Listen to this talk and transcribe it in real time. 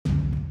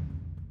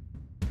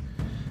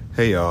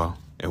Hey y'all,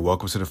 and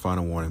welcome to the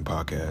Final Warning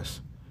Podcast.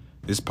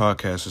 This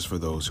podcast is for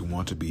those who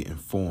want to be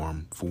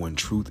informed for when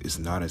truth is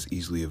not as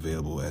easily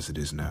available as it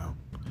is now.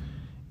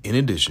 In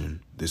addition,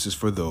 this is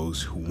for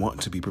those who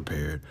want to be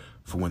prepared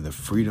for when the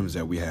freedoms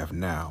that we have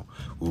now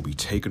will be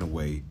taken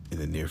away in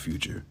the near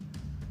future.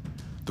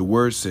 The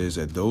word says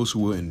that those who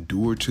will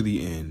endure to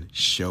the end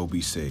shall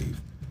be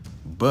saved.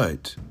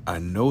 But I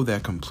know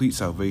that complete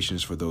salvation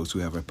is for those who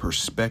have a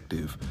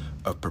perspective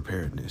of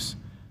preparedness.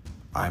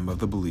 I am of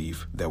the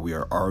belief that we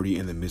are already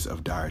in the midst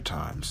of dire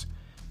times,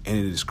 and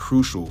it is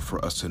crucial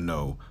for us to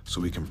know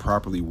so we can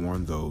properly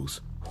warn those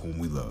whom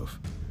we love.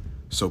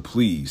 So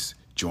please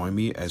join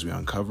me as we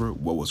uncover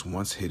what was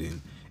once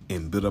hidden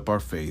and build up our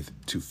faith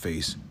to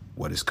face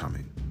what is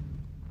coming.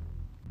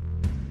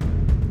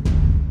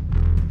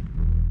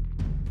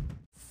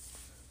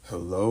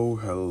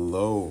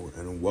 Hello,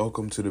 and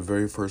welcome to the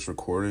very first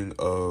recording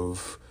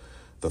of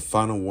the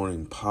Final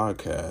Warning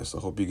Podcast. I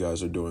hope you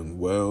guys are doing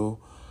well.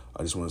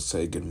 I just want to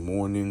say good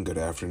morning, good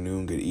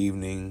afternoon, good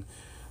evening,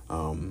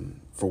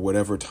 for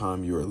whatever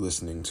time you are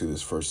listening to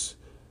this first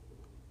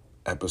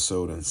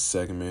episode and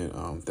segment.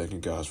 Thank you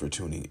guys for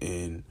tuning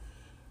in.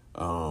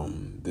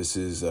 This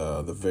is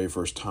the very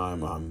first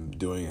time I'm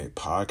doing a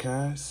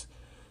podcast.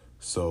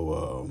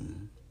 So,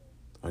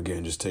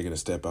 again, just taking a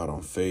step out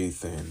on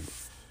faith and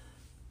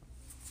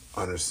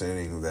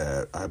understanding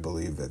that I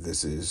believe that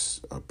this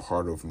is a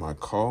part of my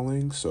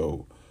calling.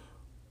 So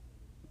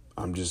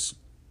I'm just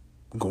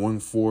going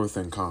forth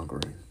and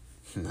conquering,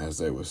 as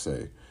they would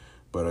say.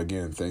 But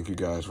again, thank you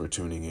guys for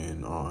tuning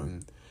in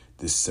on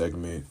this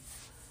segment.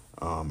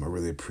 I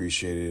really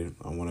appreciate it.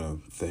 I want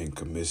to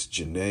thank Miss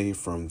Janae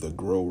from the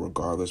Grow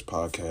Regardless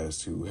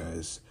podcast, who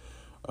has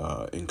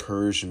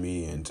encouraged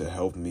me and to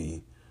help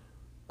me,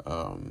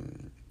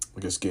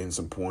 gain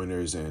some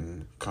pointers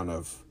and kind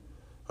of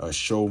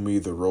show me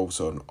the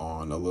ropes on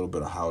a little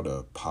bit of how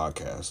to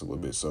podcast a little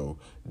bit. So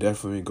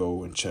definitely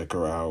go and check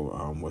her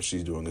out. What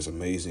she's doing is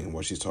amazing.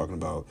 What she's talking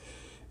about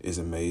is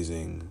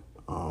amazing,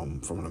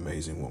 from an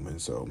amazing woman.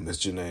 So Miss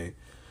Janae,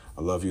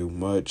 I love you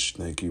much.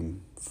 Thank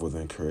you for the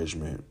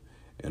encouragement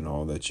and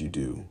all that you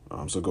do.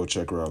 So go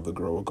check her out, the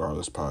Grow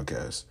Regardless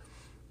podcast.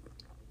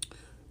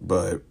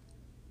 But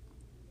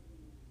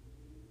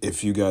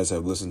if you guys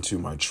have listened to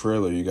my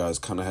trailer, you guys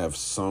kind of have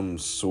some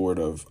sort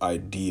of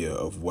idea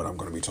of what I'm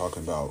going to be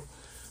talking about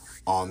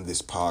on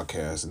this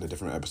podcast and the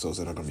different episodes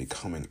that are going to be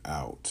coming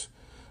out.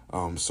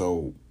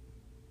 So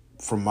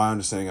from my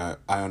understanding,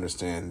 I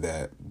understand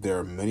that there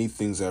are many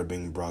things that are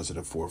being brought to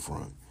the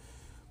forefront,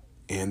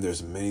 and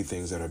there's many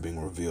things that are being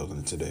revealed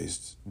in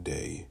today's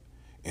day.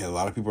 And a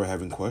lot of people are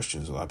having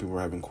questions. A lot of people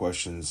are having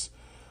questions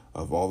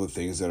of all the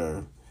things that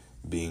are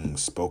being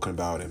spoken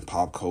about in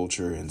pop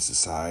culture and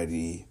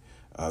society.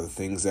 The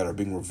things that are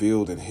being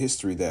revealed in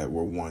history that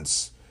were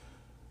once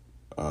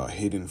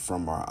hidden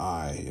from our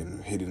eye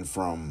and hidden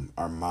from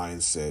our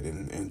mindset,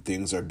 and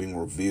things are being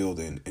revealed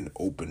and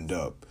opened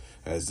up,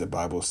 as the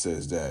Bible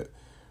says that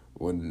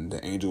when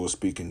the angel was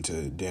speaking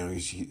to Daniel,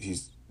 she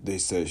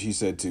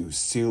said to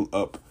seal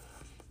up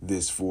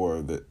this,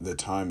 for the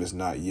time is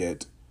not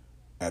yet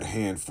at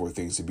hand for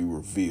things to be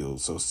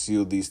revealed. So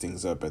seal these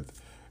things up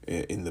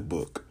in the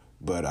book.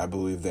 But I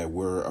believe that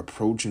we're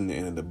approaching the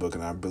end of the book,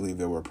 and I believe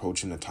that we're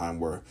approaching a time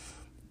where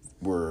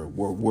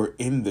we're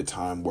in the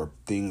time where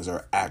things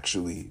are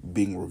actually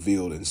being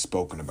revealed and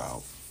spoken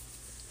about.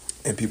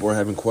 And people are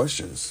having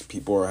questions.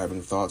 People are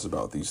having thoughts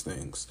about these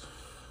things.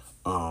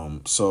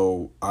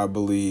 So I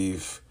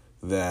believe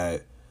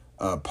that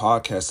a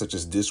podcast such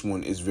as this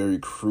one is very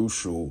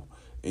crucial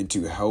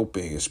into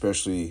helping,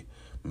 especially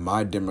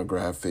my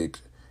demographic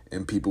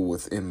and people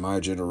within my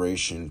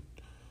generation,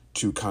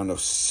 to kind of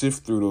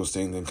sift through those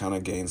things and kind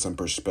of gain some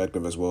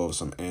perspective as well as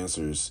some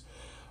answers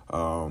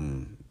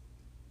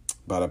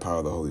by the power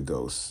of the Holy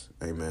Ghost.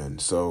 Amen.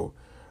 So,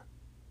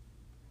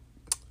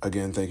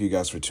 again, thank you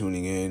guys for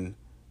tuning in.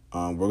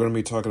 We're going to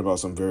be talking about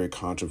some very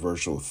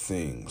controversial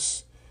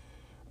things.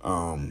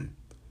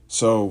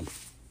 So,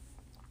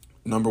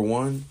 number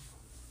one,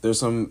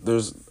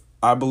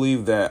 I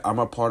believe that I'm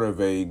a part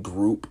of a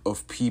group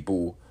of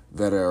people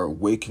that are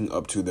waking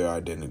up to their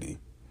identity.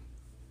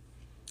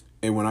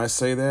 And when I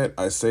say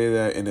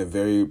that in a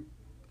very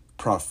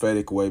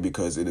prophetic way,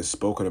 because it is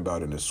spoken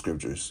about in the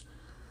scriptures.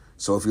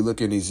 So if you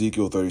look in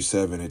Ezekiel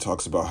 37, it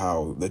talks about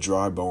how the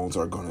dry bones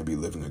are going to be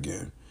living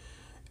again.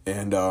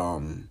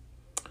 And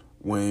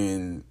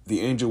when the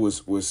angel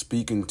was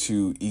speaking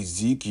to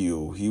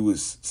Ezekiel, he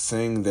was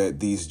saying that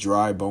these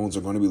dry bones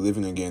are going to be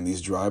living again.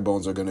 These dry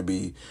bones are going to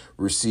be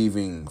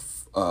receiving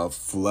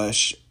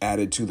flesh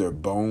added to their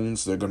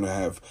bones. They're going to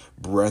have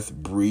breath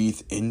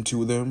breathed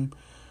into them.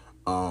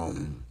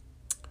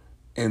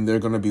 And they're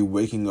going to be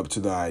waking up to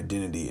their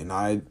identity. And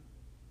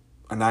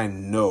I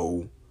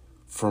know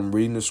from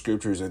reading the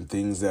scriptures and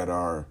things that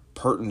are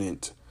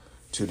pertinent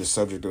to the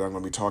subject that I'm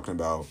going to be talking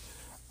about,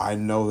 I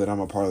know that I'm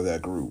a part of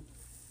that group.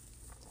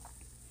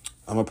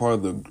 I'm a part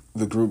of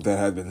the group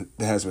that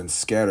has been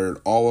scattered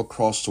all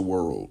across the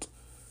world,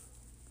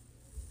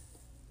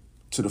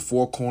 to the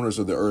four corners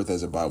of the earth,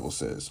 as the Bible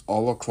says,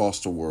 all across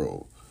the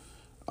world.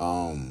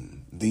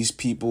 These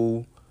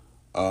people,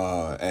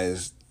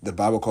 as the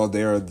Bible called,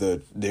 they are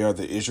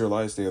the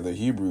Israelites, they are the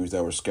Hebrews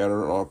that were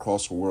scattered all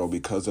across the world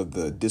because of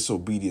the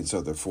disobedience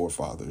of their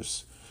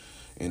forefathers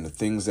and the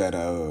things that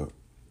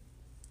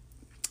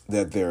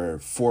their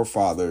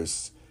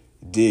forefathers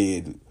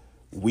did.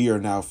 We are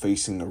now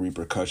facing the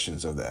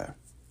repercussions of that.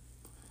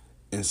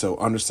 And so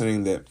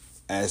understanding that,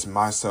 as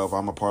myself,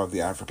 I'm a part of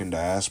the African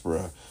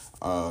diaspora.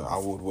 I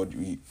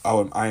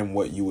am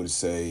what you would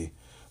say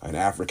an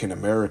African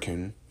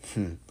American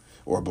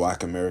or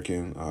Black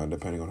American,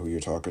 depending on who you're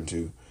talking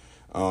to.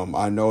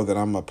 I know that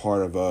I'm a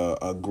part of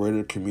a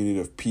greater community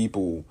of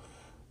people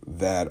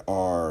that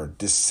are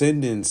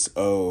descendants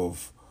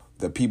of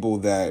the people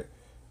that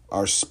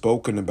are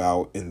spoken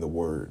about in the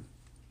Word.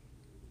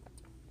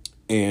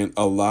 And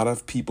a lot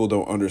of people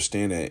don't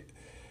understand it.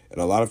 And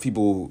a lot of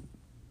people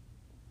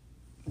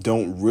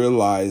don't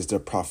realize the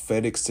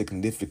prophetic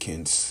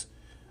significance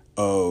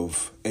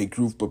of a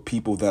group of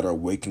people that are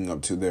waking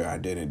up to their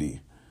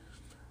identity.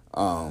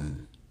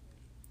 And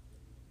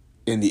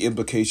the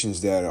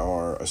implications that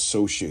are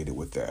associated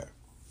with that.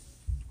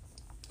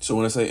 So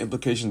when I say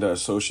implications that are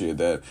associated,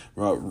 that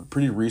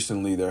pretty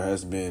recently there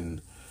has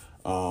been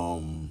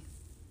some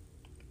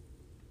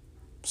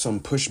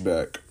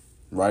pushback,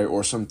 right?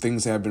 Or some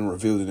things have been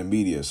revealed in the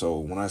media. So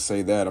when I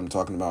say that, I'm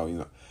talking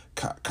about,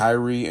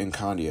 Kyrie and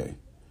Kanye.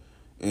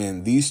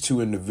 And these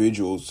two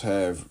individuals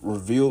have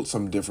revealed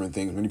some different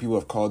things. Many people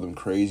have called them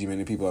crazy.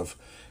 Many people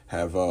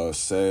have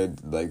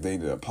said like they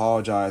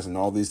apologize and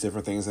all these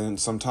different things. And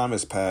some time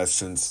has passed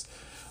since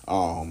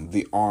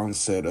the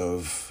onset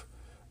of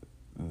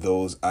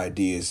those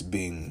ideas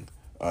being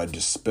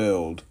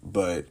dispelled.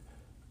 But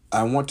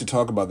I want to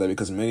talk about that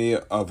because many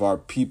of our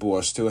people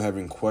are still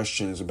having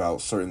questions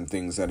about certain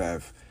things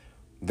that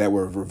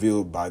were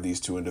revealed by these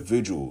two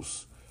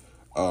individuals.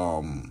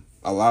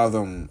 A lot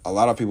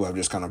of people have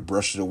just kind of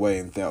brushed it away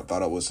and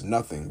thought it was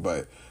nothing.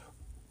 But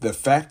the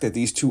fact that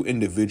these two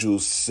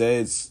individuals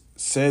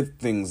said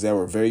things that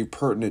were very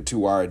pertinent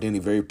to our identity,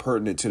 very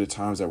pertinent to the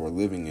times that we're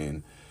living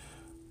in,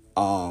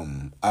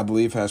 I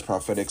believe has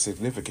prophetic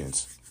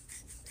significance.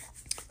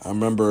 I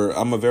remember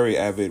I'm a very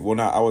avid, well,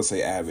 not, I would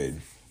say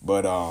avid,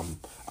 but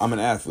I'm an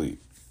athlete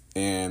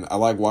and I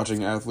like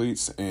watching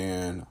athletes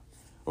and,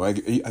 well, I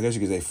guess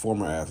you could say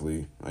former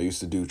athlete. I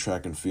used to do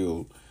track and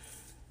field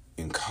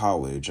in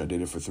college. I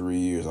did it for 3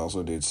 years. I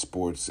also did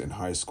sports in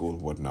high school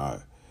and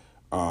whatnot.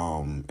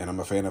 And I'm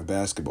a fan of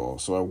basketball.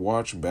 So I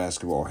watch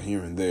basketball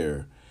here and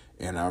there.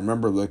 And I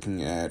remember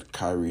looking at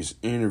Kyrie's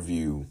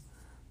interview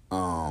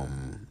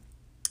and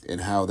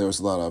how there was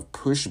a lot of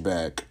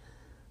pushback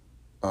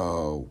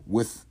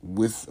with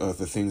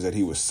the things that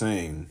he was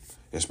saying,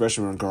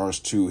 especially in regards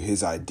to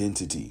his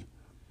identity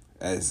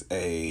as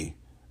a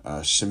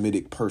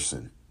Shemitic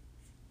person.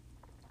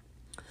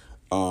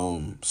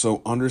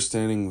 So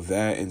understanding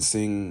that and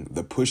seeing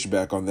the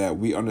pushback on that,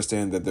 we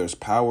understand that there's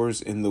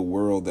powers in the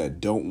world that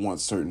don't want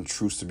certain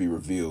truths to be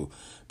revealed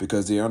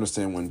because they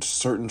understand when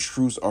certain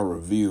truths are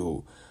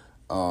revealed,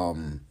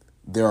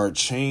 there are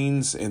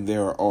chains and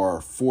there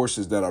are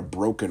forces that are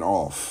broken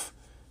off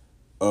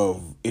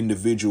of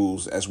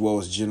individuals as well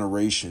as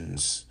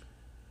generations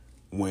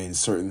when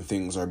certain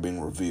things are being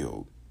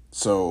revealed.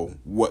 So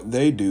what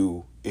they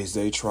do is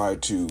they try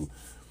to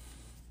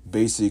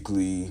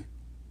basically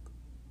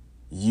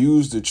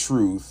use the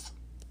truth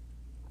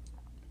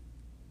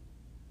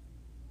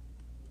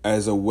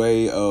as a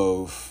way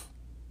of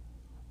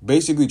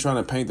basically trying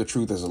to paint the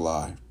truth as a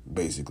lie,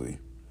 basically.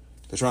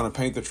 They're trying to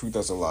paint the truth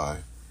as a lie.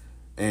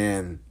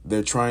 And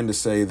they're trying to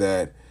say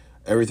that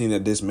everything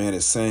that this man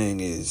is saying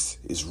is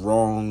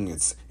wrong.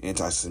 It's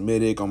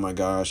anti-Semitic. Oh my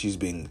gosh, he's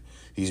being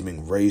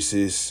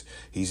racist.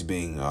 He's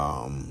being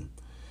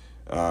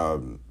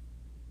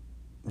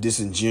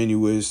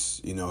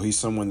disingenuous. He's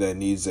someone that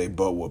needs a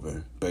butt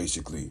whooping,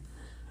 basically.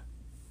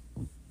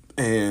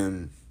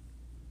 And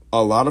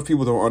a lot of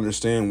people don't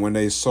understand when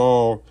they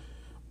saw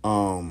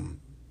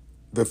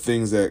the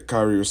things that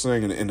Kyrie was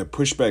saying and the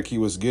pushback he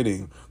was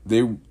getting,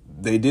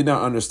 they did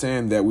not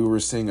understand that we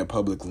were seeing a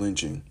public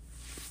lynching.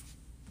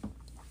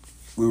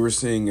 We were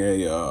seeing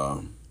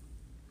a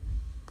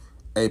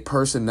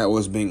person that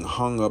was being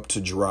hung up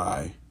to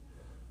dry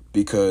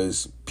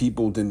because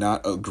people did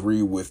not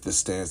agree with the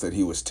stance that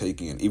he was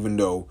taking. And even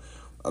though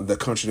the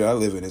country that I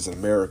live in is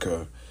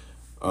America,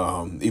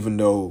 even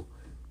though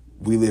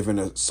we live in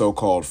a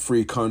so-called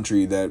free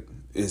country that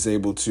is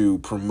able to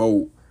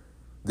promote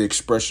the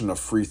expression of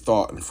free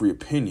thought and free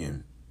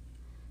opinion,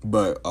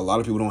 but a lot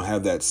of people don't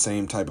have that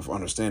same type of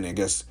understanding. I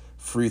guess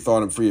free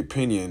thought and free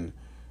opinion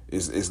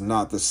is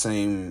not the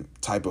same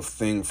type of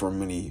thing for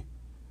many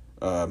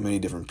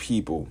different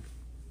people.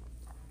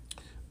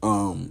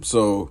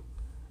 So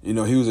he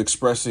was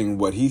expressing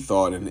what he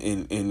thought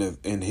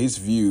in his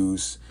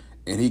views,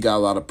 and he got a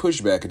lot of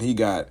pushback, and he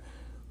got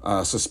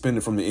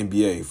suspended from the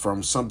NBA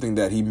from something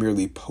that he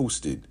merely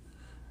posted.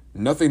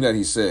 Nothing that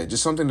he said,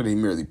 just something that he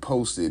merely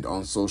posted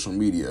on social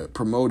media,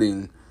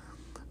 promoting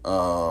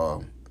a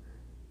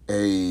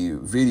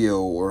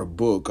video or a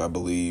book, I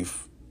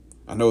believe.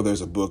 I know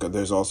there's a book.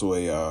 There's also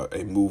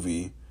a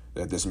movie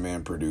that this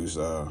man produced.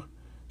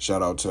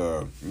 Shout out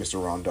to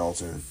Mr. Ron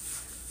Dalton.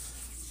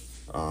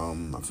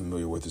 I'm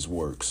familiar with his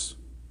works.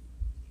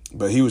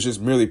 But he was just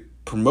merely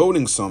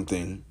promoting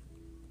something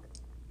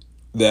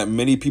that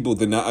many people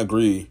did not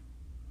agree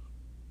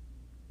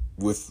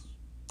with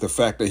the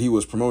fact that he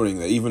was promoting.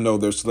 That even though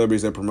there's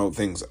celebrities that promote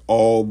things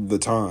all the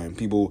time,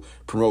 people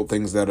promote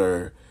things that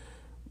are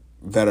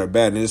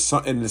bad. And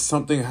it's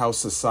something how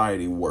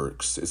society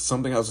works. It's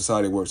something how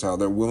society works, how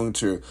they're willing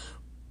to,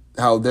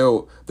 how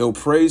they'll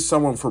praise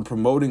someone for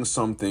promoting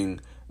something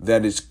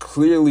that is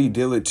clearly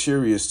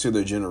deleterious to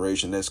their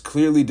generation, that's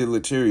clearly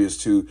deleterious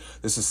to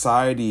the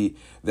society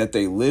that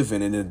they live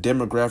in and the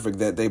demographic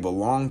that they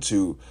belong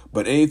to.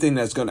 But anything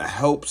that's going to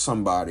help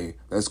somebody,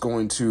 that's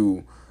going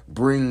to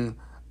bring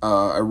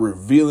a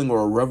revealing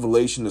or a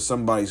revelation to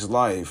somebody's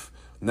life,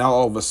 now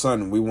all of a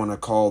sudden we want to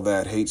call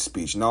that hate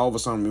speech. Now all of a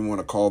sudden we want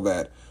to call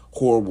that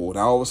horrible.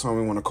 Now all of a sudden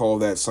we want to call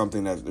that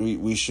something that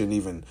we shouldn't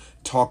even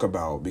talk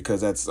about, because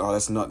that's not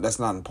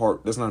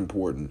important. That's not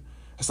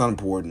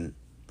important.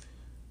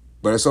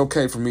 But it's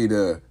okay for me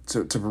to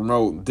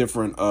promote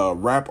different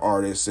rap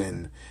artists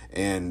and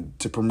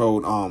to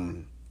promote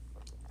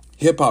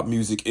hip hop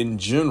music in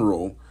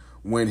general,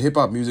 when hip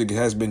hop music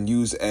has been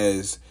used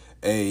as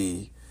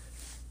a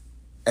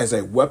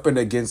weapon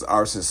against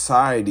our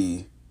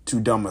society to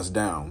dumb us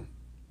down.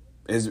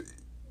 And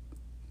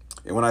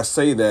when I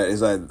say that, is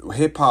that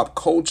hip hop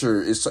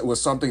culture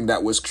was something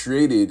that was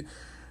created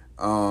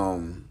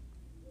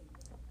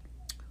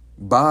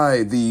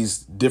by these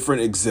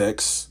different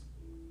execs.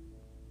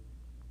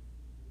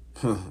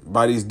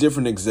 By these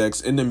different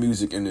execs in the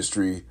music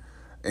industry,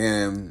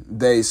 and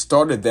they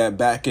started that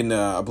back in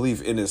I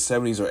believe in the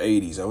 70s or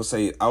 80s. I would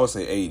say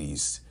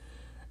 80s,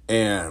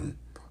 and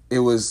it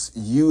was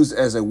used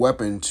as a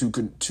weapon to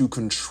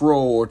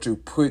control or to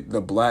put the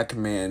black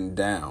man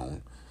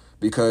down,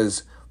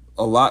 because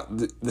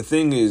the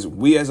thing is,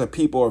 we as a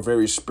people are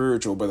very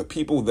spiritual, but the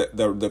people that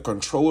the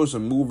controllers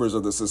and movers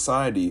of the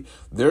society,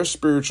 they're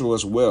spiritual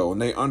as well,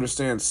 and they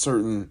understand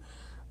certain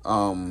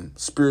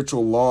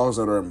spiritual laws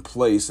that are in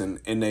place,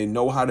 and they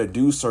know how to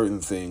do certain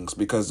things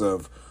because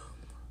of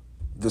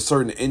the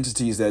certain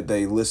entities that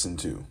they listen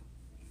to.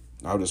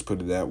 I'll just put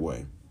it that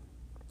way.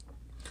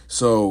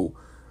 So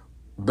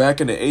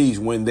back in the age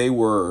when they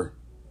were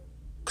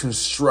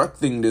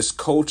constructing this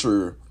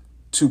culture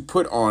to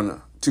put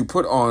on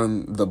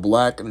the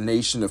black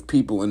nation of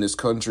people in this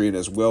country, and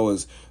as well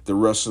as the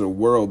rest of the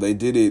world, they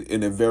did it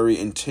in a very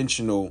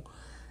intentional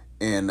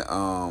and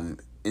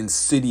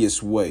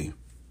insidious way.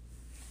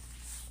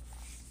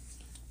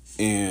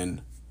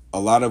 And a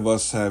lot of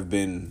us have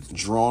been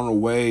drawn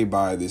away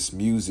by this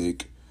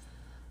music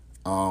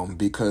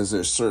because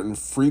there's certain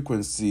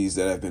frequencies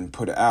that have been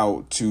put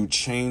out to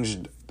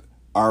change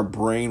our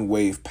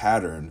brainwave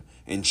pattern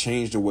and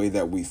change the way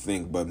that we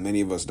think. But many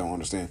of us don't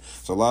understand.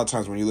 So a lot of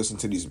times when you listen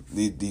to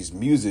these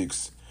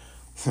musics,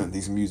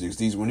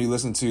 when you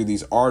listen to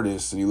these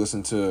artists and you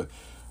listen to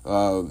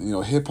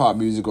hip hop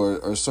music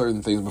or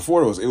certain things,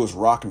 before it was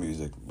rock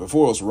music.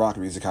 Before it was rock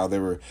music, how they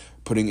were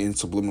putting in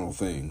subliminal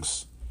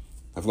things.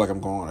 I feel like I'm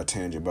going on a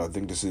tangent, but I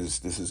think this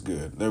is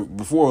good.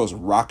 Before it was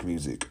rock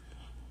music,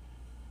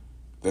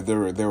 that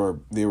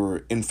they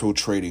were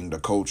infiltrating the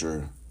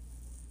culture.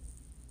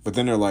 But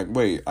then they're like,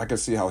 wait, I can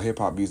see how hip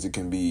hop music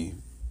can be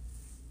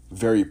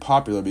very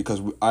popular,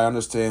 because I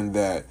understand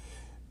that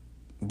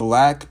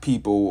black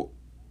people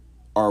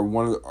are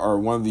one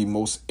of the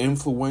most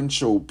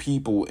influential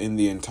people in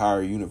the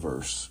entire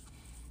universe.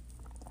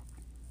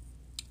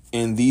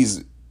 And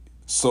these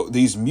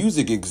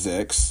music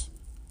execs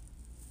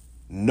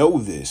know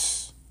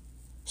this.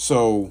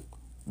 So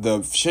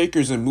the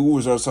shakers and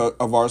movers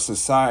of our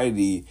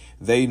society,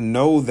 they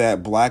know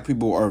that black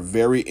people are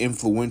very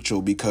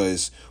influential,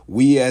 because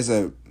we as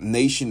a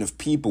nation of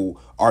people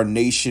are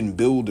nation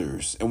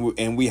builders,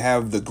 and we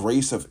have the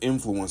grace of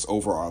influence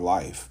over our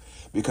life,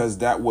 because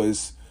that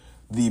was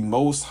the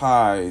Most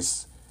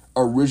High's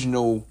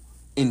original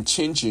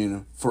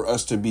intention for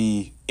us to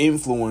be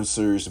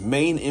influencers,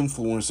 main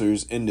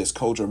influencers in this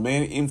culture,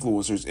 main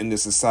influencers in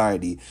this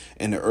society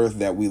and the earth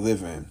that we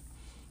live in.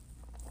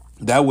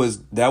 That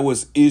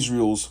was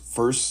Israel's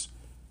first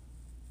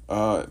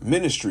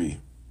ministry.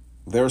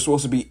 They were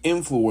supposed to be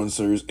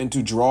influencers and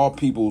to draw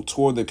people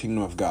toward the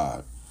kingdom of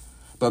God.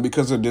 But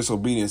because of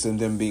disobedience and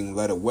them being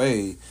led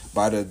away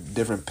by the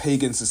different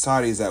pagan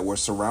societies that were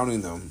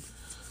surrounding them,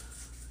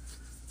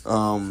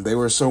 they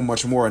were so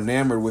much more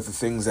enamored with the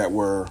things that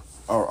were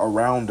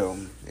around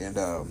them, and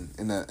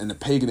the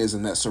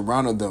paganism that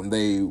surrounded them,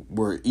 they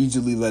were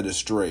easily led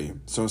astray.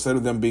 So instead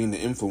of them being the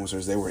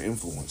influencers, they were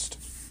influenced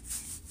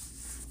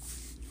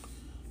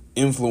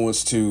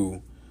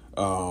to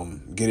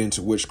get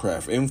into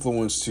witchcraft,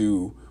 influenced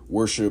to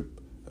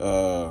worship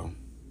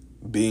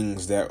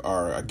beings that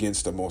are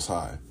against the Most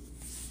High.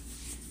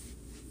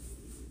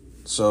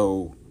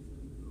 So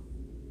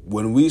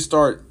when we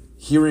start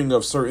hearing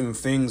of certain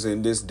things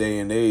in this day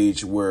and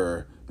age,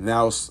 where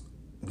now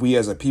we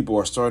as a people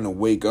are starting to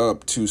wake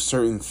up to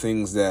certain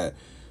things that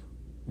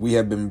we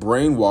have been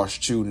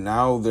brainwashed to.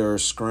 Now they're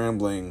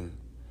scrambling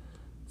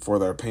for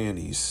their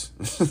panties.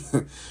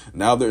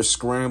 Now they're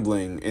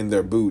scrambling in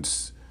their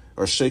boots,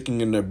 or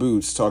shaking in their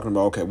boots, talking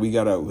about, okay, we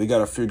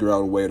gotta figure out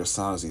a way to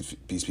silence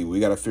these people. We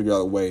gotta figure out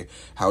a way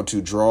how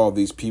to draw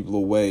these people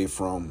away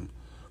from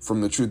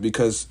the truth,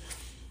 because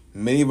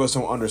many of us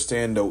don't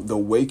understand the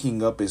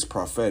waking up is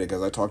prophetic,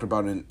 as I talked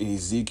about in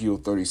Ezekiel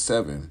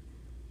 37.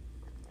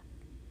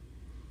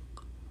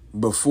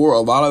 Before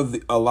a lot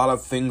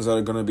of things that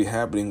are going to be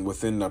happening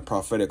within the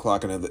prophetic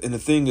clock, and the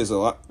thing is,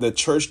 the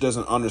church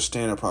doesn't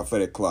understand a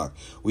prophetic clock.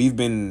 We've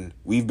been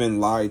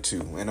lied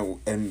to,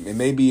 and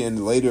maybe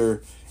in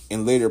later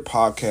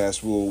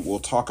podcasts we'll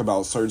talk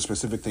about certain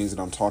specific things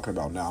that I'm talking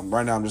about now.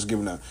 Right now I'm just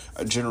giving a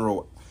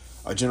general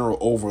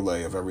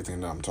overlay of everything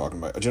that I'm talking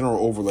about, a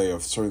general overlay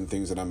of certain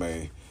things that I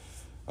may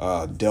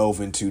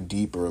delve into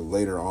deeper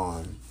later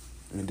on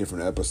in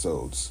different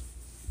episodes.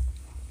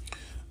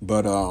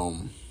 But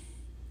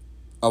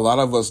a lot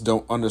of us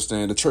don't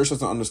understand, the church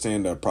doesn't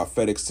understand the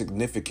prophetic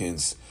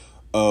significance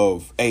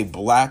of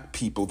black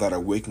people that are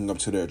waking up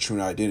to their true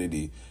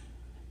identity.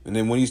 And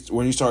then when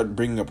you start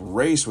bringing up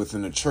race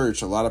within the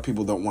church, a lot of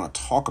people don't want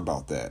to talk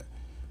about that.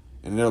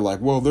 And they're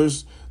like, well,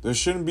 there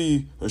shouldn't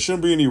be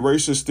any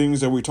racist things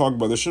that we talk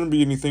about. There shouldn't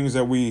be any things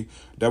that we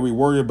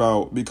worry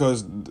about,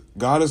 because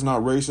God is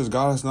not racist.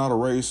 God is not a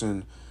race.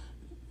 And,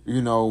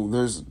 they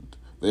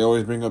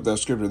always bring up that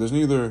scripture. There's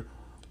neither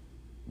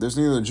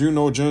Jew,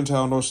 nor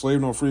Gentile, nor slave,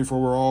 nor free, for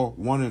we're all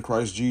one in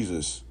Christ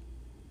Jesus.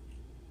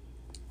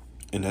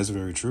 And that's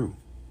very true.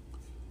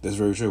 That's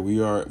very true. We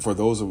are, for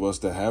those of us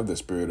that have the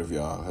Spirit of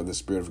Yah, have the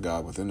Spirit of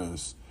God within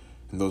us,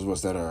 and those of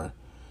us that are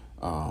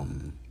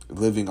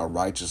living a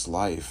righteous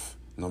life,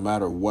 no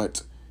matter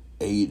what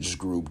age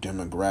group,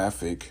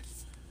 demographic,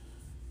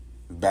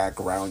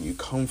 background you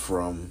come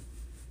from,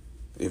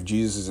 if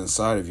Jesus is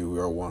inside of you, we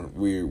are one.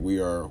 We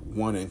are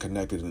one and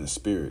connected in the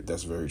Spirit.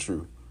 That's very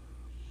true.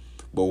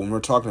 But when we're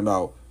talking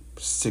about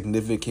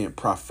significant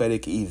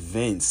prophetic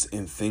events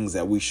and things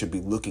that we should be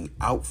looking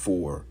out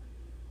for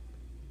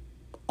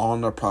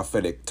on the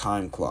prophetic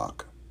time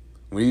clock,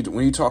 when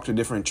you talk to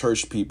different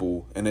church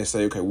people and they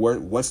say, okay,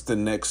 what's the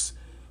next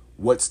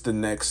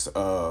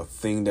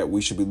thing that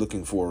we should be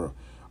looking for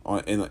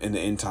in the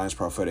end times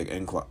prophetic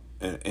end clock,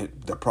 and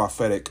the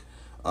prophetic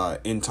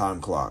end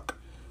time clock,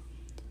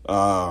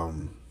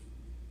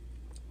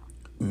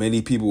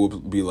 many people will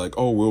be like,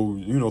 oh, well,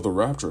 the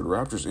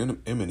rapture's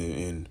imminent,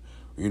 and,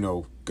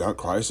 God,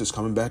 Christ is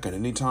coming back at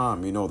any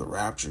time, the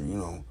rapture,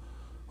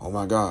 oh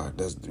my God,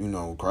 that's,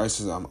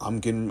 Christ is, I'm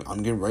getting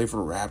ready for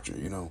the rapture,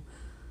 and,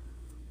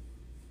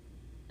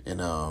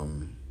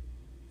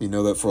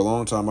 that for a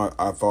long time,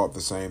 I thought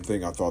the same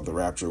thing. I thought the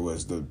rapture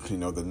was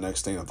the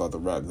next thing. I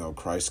thought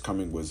Christ's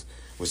coming was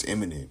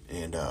imminent,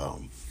 and,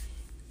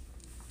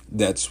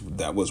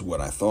 that was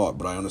what I thought.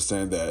 But I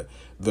understand that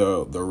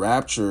the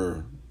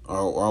rapture,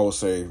 or I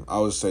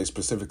would say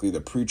specifically the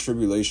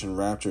pre-tribulation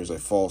rapture, is a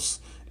false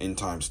end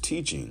times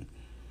teaching.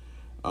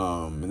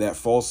 And that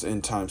false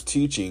end times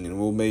teaching, and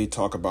we may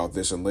talk about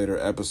this in later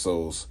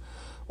episodes,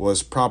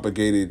 was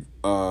propagated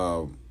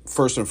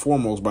first and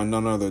foremost by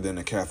none other than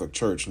the Catholic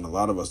Church, and a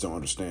lot of us don't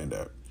understand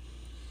that.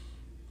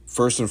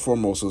 First and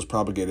foremost, it was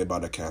propagated by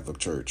the Catholic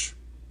Church,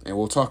 and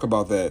we'll talk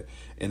about that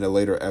in a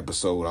later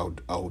episode.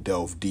 I'll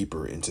delve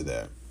deeper into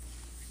that.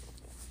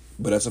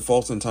 But that's a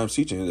false end times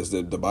teaching.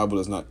 The Bible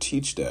does not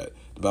teach that.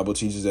 The Bible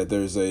teaches that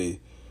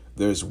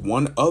there's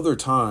one other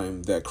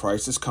time that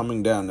Christ is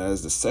coming down. That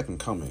is the second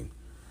coming.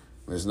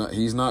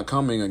 He's not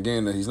coming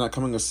again. He's not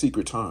coming a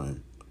secret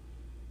time.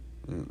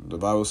 The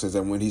Bible says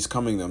that when he's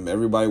coming,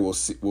 everybody will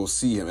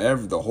see him.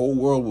 The whole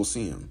world will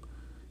see him.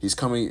 He's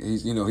coming.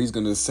 He's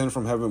going to descend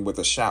from heaven with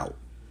a shout.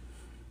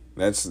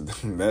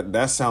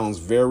 That sounds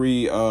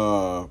very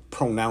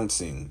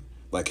pronouncing.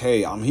 Like,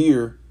 hey, I'm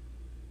here.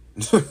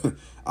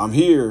 I'm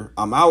here.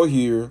 I'm out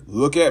here.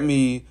 Look at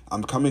me.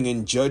 I'm coming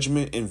in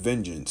judgment and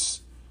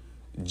vengeance.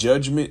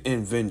 Judgment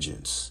and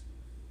vengeance.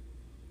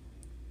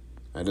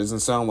 It doesn't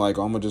sound like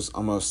I'm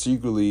gonna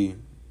secretly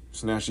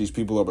snatch these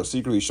people up or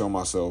secretly show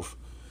myself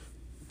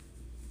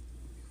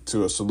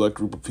to a select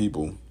group of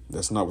people.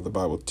 That's not what the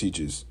Bible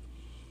teaches.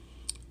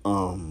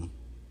 But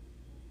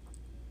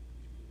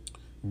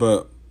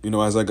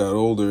as I got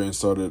older and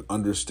started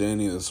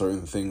understanding the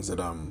certain things that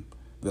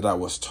I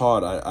was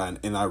taught,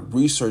 I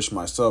researched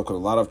myself, because a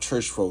lot of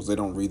church folks, they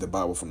don't read the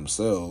Bible for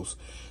themselves.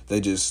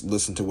 They just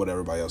listen to what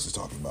everybody else is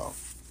talking about.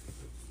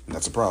 And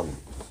that's a problem.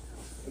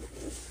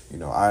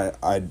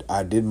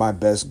 I did my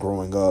best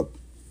growing up,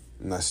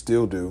 and I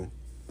still do,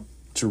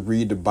 to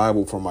read the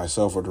Bible for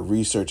myself, or to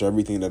research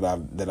everything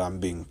that I'm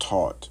being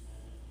taught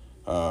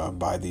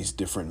by these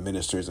different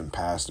ministers and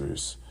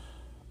pastors,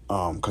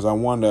 because I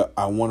want to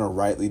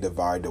rightly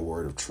divide the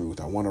word of truth.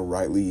 I want to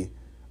rightly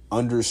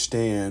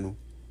understand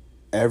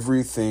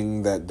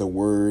everything that the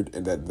word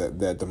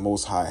that the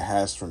Most High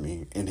has for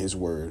me in His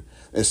word,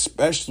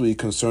 especially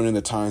concerning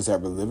the times that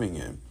we're living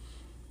in.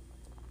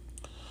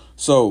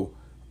 So,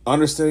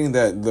 understanding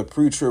that the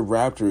pre-trib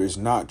rapture is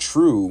not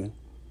true,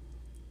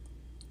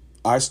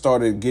 I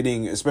started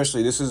getting,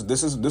 especially this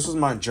was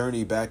my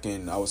journey back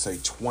in, I would say,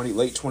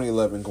 late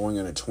 2011 going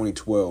into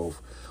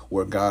 2012,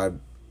 where God,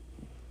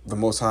 the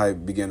Most High,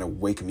 began to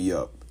wake me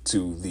up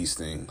to these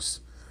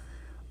things.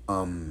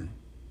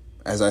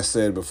 As I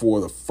said before,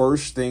 the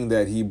first thing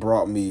that he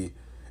brought me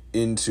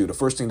into, the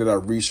first thing that I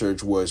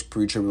researched was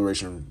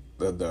pre-tribulation,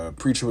 the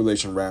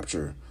pre-tribulation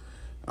rapture.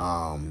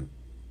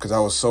 Because I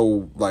was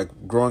so,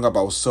 like, growing up,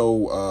 I was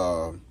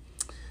so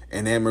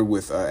enamored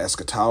with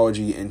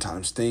eschatology, end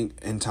times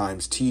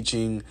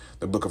teaching,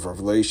 the book of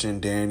Revelation,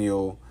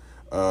 Daniel,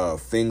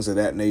 things of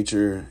that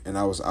nature, and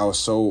I was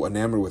so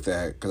enamored with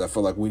that because I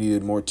felt like we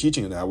needed more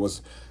teaching, and I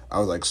was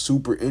like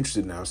super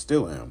interested, and I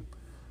still am.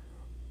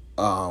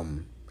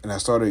 And I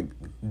started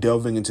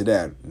delving into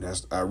that,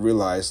 and I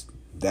realized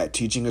that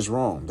teaching is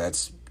wrong.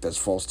 That's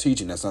false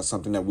teaching. That's not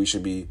something that we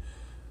should be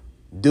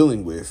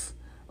dealing with.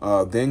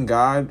 Then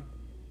God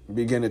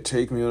began to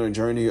take me on a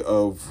journey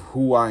of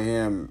who I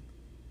am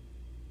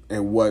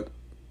and what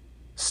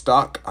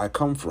stock I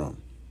come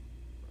from.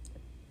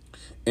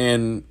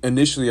 And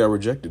initially I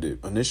rejected it.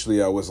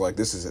 Initially I was like,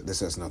 this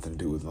has nothing to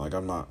do with, like,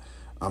 I'm not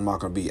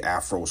gonna be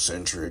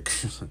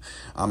Afrocentric.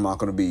 I'm not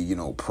gonna be,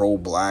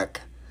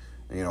 pro-black,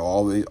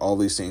 all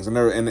these things.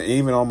 And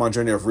even on my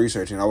journey of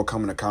researching, I would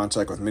come into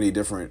contact with many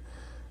different,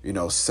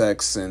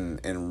 sects and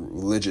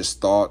religious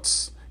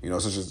thoughts,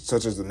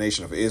 such as the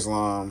Nation of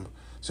Islam,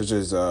 such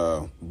as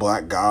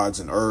Black Gods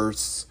and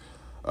Earths,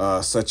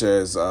 such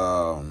as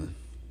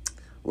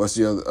what's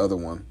the other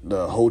one?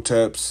 The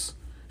Hoteps.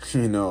 A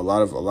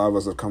lot of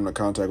us have come into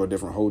contact with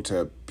different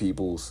Hotep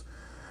peoples,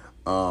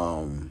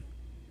 and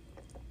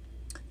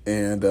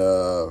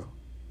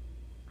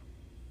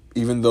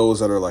even those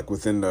that are like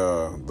within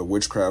the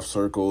witchcraft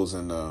circles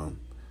and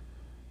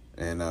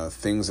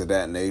things of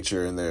that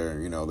nature, and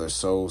they're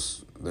so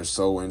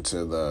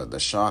into the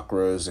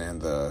chakras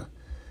and the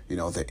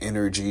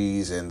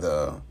energies and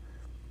the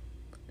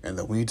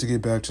we need to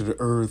get back to the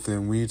earth,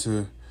 and we need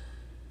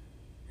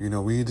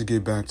to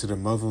get back to the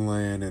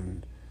motherland,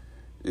 and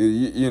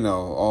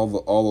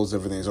all those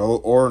different things.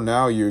 Or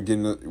now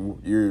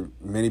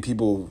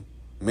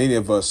many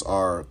of us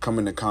are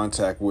coming into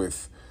contact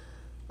with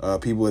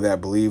people that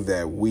believe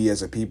that we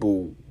as a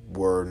people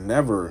were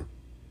never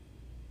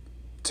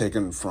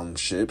taken from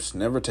ships,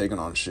 never taken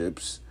on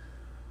ships,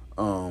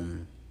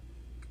 to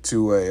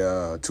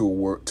a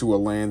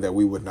land that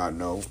we would not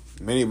know.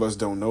 Many of us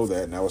don't know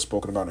that, and that was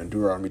spoken about in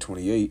Deuteronomy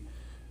 28.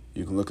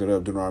 You can look it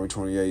up, Deuteronomy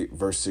 28,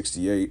 verse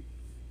 68.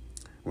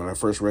 When I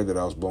first read that,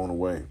 I was blown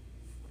away.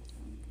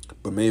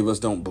 But many of us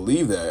don't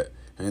believe that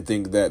and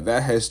think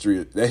that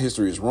history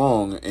is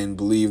wrong, and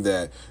believe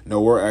that,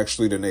 no, we're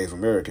actually the Native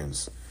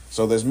Americans.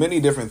 So there's many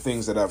different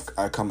things that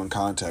I come in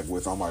contact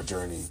with on my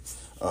journey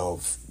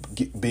of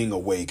being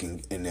awake and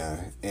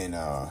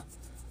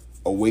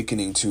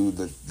awakening to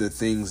the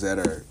things that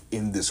are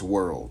in this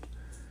world.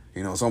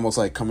 It's almost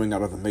like coming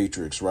out of the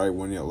Matrix, right?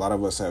 When a lot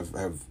of us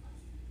have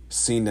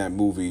seen that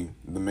movie,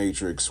 The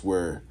Matrix,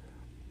 where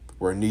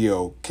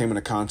Neo came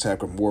into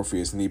contact with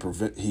Morpheus, and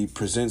he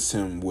presents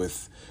him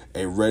with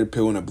a red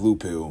pill and a blue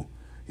pill.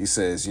 He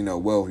says,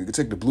 well, you could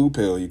take the blue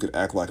pill, you could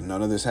act like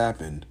none of this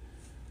happened,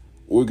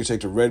 or you could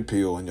take the red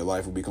pill and your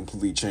life will be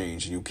completely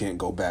changed, and you can't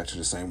go back to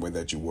the same way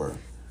that you were.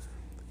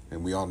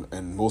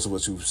 And most of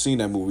us who've seen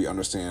that movie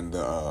understand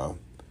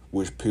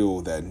which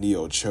pill that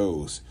Neo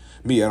chose.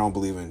 Me, I don't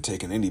believe in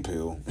taking any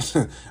pill.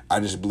 I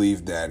just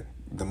believe that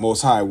the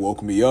Most High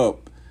woke me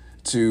up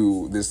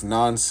to this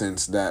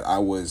nonsense that I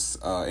was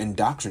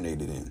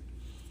indoctrinated in.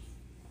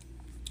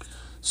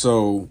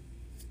 So,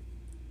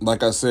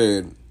 like I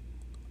said,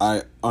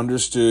 I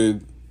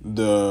understood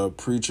the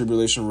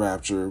pre-tribulation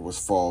rapture was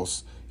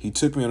false. He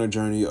took me on a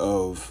journey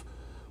of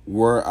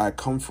where I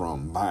come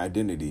from, my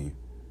identity.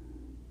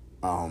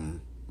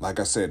 Like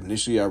I said,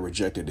 initially I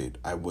rejected it.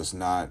 I was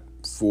not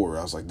for it.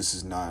 I was like, this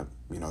is not,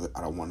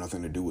 I don't want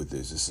nothing to do with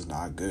this. This is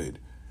not good.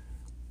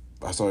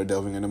 I started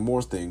delving into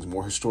more things,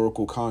 more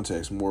historical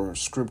context, more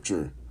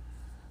scripture.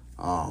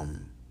 I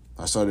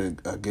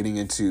started getting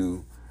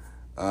into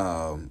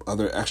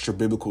other extra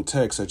biblical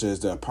texts, such as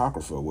the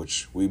Apocrypha,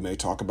 which we may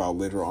talk about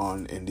later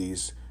on in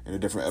the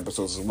different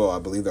episodes as well. I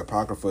believe the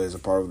Apocrypha is a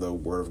part of the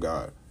Word of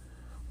God.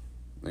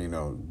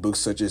 Books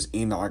such as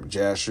Enoch,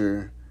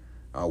 Jasher,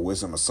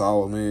 Wisdom of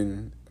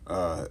Solomon,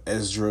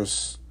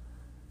 Esdras,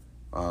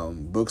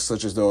 books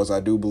such as those, I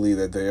do believe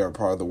that they are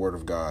part of the Word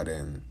of God,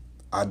 and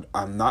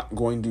I'm not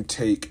going to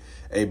take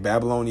a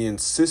Babylonian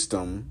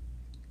system,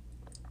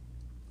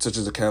 such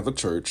as the Catholic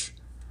Church,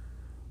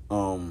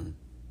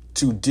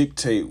 to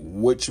dictate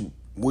which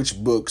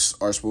books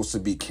are supposed to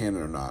be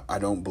canon or not. I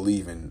don't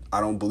believe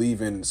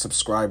in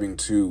subscribing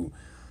to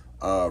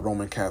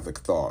Roman Catholic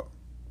thought,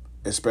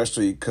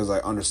 especially because I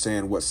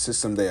understand what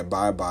system they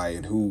abide by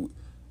and who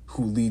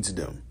leads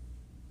them.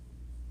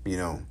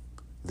 The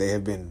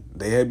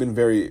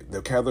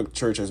Catholic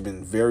Church has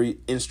been very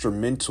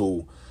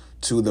instrumental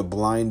to the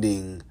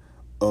blinding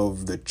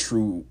of the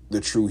true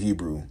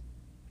Hebrew.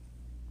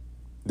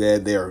 They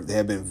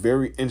have been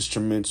very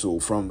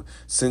instrumental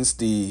since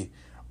the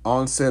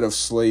onset of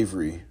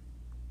slavery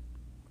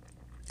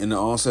in the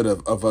onset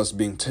of us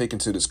being taken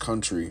to this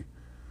country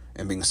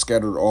and being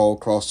scattered all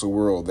across the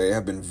world, they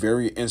have been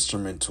very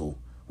instrumental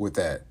with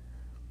that.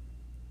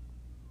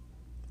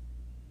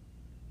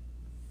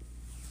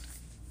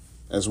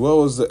 As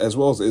well as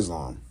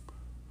Islam.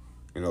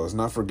 Let's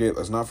not forget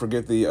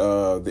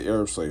the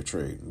Arab slave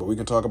trade. But we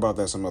can talk about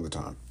that some other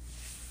time.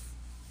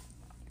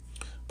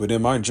 But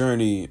in my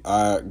journey,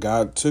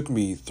 God took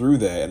me through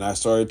that, and I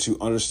started to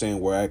understand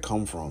where I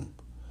come from.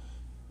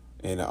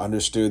 And I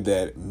understood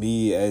that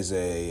me as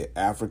a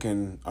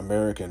African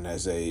American,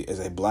 as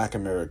a Black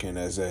American,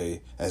 as a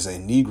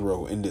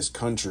Negro in this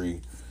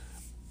country,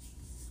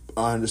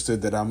 I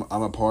understood that I'm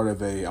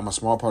a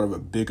small part of a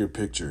bigger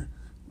picture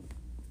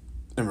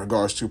in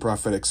regards to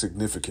prophetic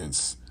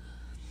significance.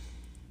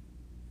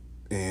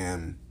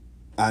 And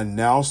I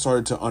now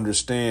started to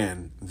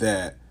understand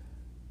that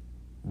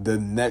the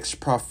next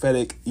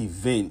prophetic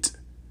event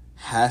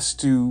has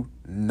to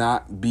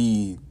not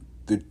be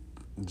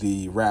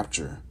the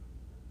rapture,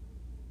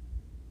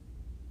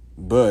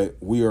 but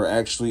we are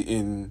actually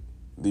in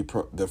the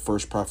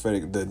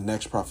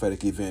next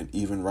prophetic event,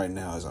 even right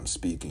now as I'm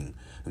speaking,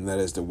 and that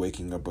is the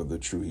waking up of the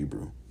true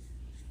Hebrew,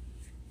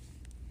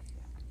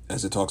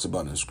 as it talks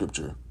about in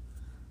Scripture.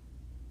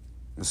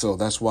 And so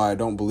that's why I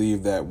don't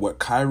believe that what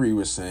Kyrie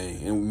was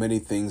saying and many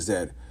things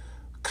that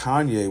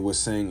Kanye was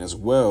saying as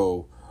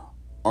well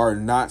are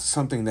not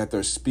something that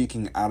they're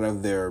speaking out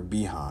of their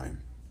behind.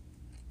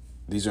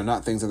 These are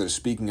not things that they're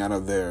speaking out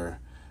of the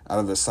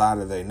side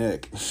of their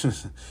neck.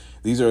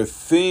 These are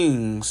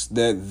things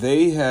that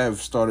they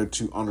have started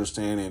to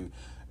understand,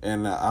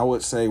 and I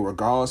would say,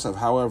 regardless of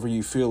however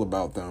you feel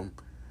about them,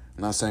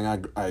 I'm not saying I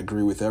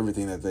agree with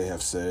everything that they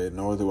have said,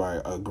 nor do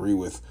I agree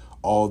with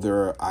all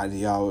their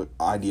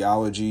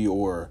ideology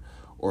or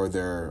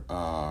their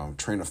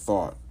train of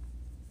thought.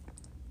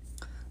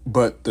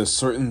 But the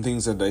certain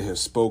things that they have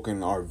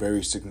spoken are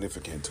very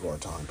significant to our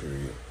time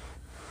period.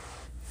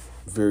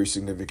 Very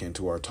significant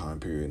to our time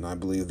period. And I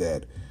believe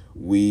that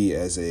we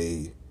as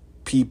a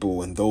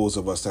people, and those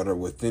of us that are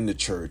within the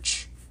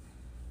church,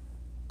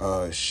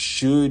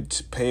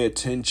 should pay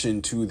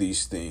attention to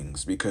these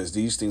things, because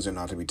these things are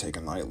not to be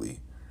taken lightly.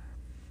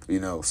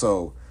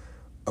 So,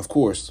 of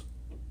course,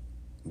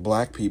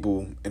 Black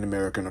people in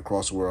America and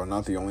across the world are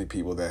not the only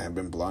people that have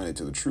been blinded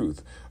to the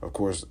truth. Of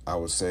course, I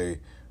would say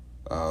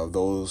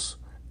those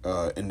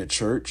in the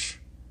church,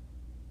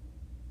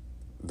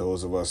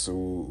 those of us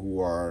who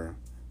are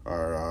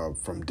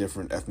from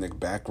different ethnic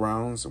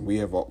backgrounds, we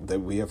have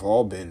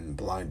all been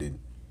blinded.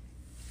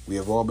 We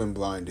have all been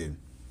blinded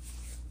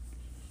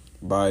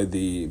by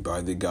the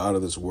God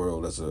of this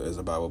world, as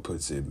the Bible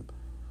puts it.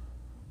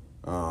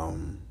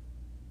 So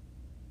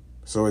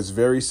it's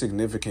very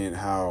significant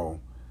how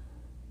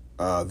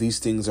these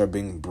things are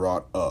being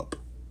brought up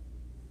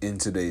in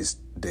today's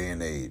day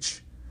and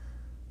age.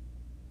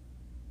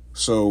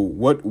 So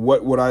what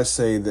would I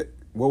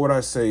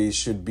say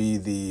should be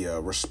the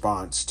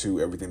response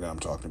to everything that I'm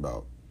talking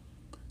about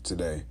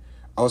today?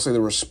 I would say the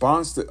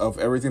response of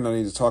everything I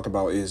need to talk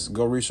about is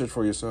go research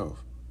for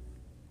yourself.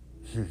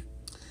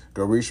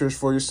 Go research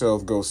for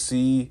yourself. Go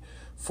see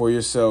for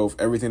yourself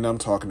everything that I'm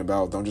talking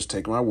about. Don't just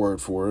take my word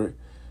for it.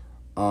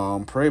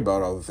 Pray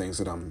about all the things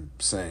that I'm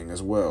saying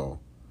as well.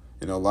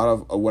 A lot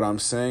of what I'm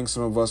saying,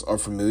 some of us are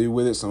familiar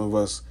with it. Some of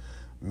us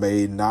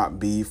may not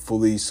be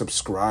fully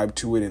subscribed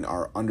to it in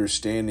our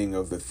understanding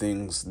of the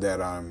things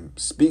that I'm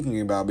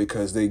speaking about,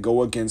 because they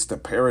go against the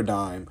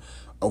paradigm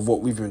of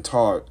what we've been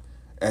taught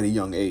at a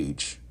young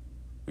age.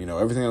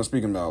 Everything I'm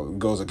speaking about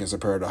goes against the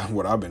paradigm of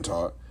what I've been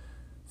taught,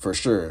 for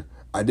sure.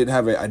 I did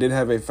have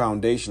a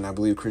foundation. I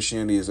believe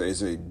Christianity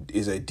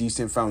is a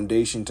decent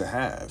foundation to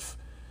have.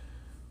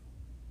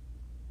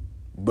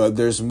 But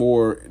there's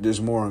more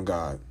in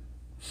God.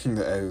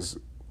 As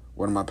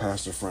one of my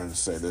pastor friends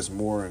said, there's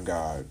more in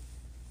God.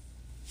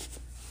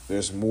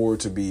 There's more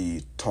to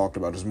be talked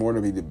about. There's more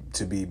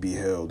to be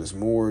beheld. There's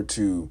more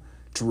to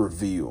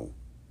reveal.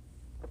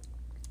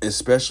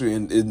 Especially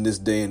in this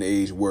day and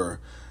age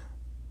where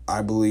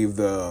I believe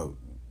the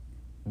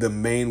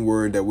main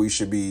word that we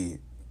should be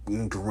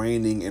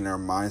ingraining in our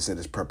mindset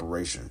is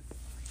preparation.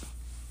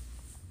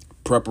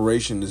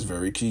 Preparation is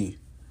very key.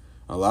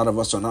 A lot of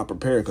us are not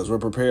prepared because we're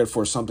prepared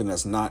for something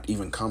that's not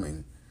even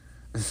coming.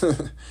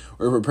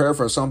 We're prepared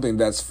for something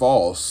that's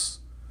false,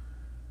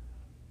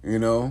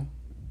 and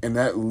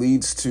that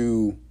leads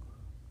to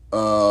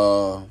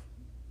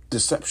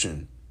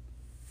deception.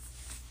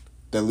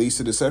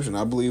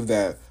 I believe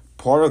that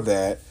part of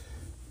that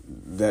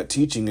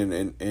teaching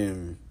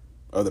in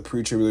of the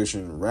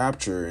pre-tribulation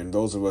rapture, and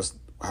those of us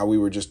how we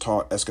were just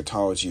taught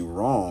eschatology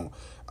wrong,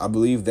 I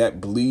believe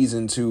that bleeds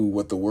into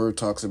what the word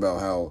talks about,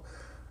 how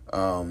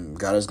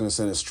God is going to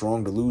send a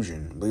strong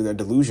delusion. I believe that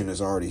delusion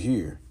is already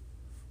here.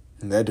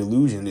 And that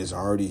delusion is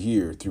already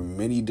here through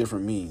many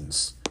different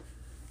means.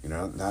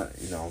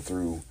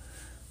 Through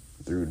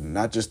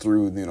not just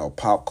through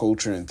pop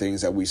culture and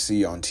things that we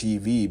see on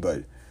TV,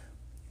 but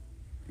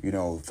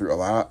through a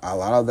lot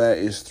of that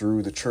is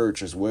through the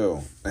church as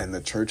well. And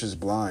the church is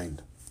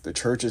blind. The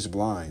church is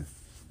blind.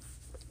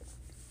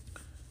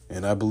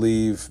 And I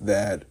believe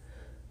that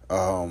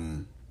a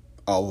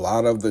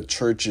lot of the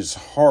church's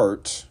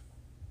heart,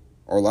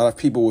 or a lot of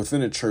people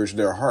within the church,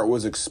 their heart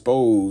was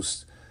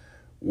exposed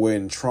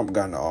when Trump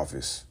got into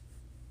office.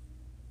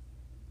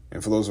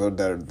 And for those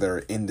that are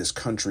in this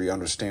country,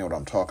 understand what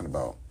I'm talking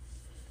about.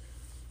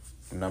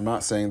 And I'm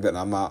not saying that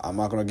I'm not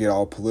going to get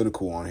all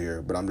political on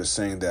here, but I'm just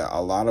saying that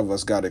a lot of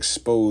us got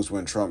exposed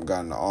when Trump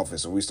got into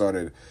office, and we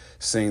started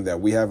saying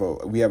that we have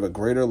a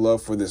greater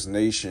love for this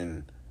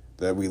nation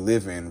that we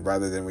live in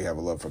rather than we have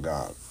a love for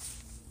God.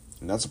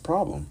 And that's a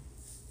problem.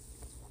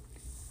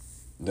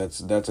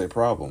 That's a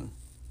problem.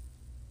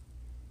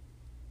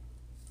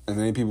 And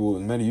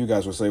many of you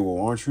guys will say,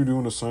 well, aren't you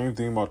doing the same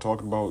thing about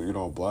talking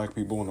about, black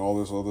people and all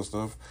this other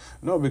stuff?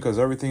 No, because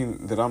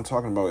everything that I'm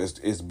talking about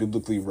is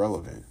biblically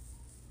relevant.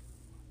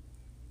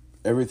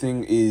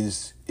 Everything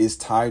is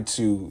tied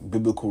to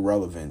biblical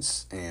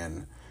relevance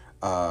and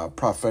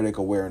prophetic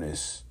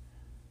awareness.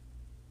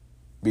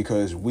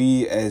 Because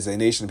we as a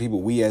nation of people,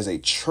 we as a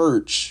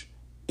church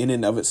in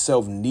and of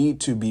itself need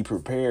to be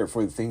prepared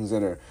for the things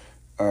that are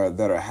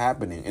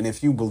happening. And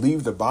if you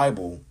believe the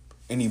Bible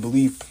and you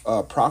believe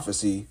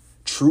prophecy,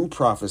 true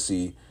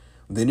prophecy,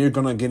 then you're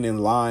going to get in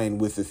line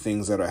with the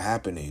things that are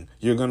happening.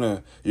 You're going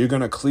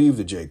to cleave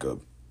to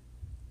Jacob.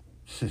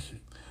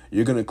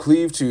 You're going to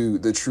cleave to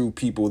the true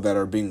people that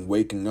are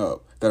waking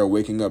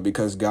up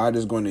because God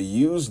is going to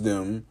use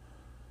them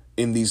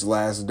in these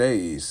last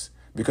days.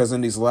 Because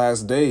in these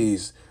last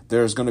days,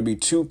 there's going to be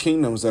two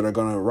kingdoms that are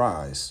going to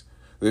arise.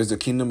 There's the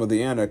kingdom of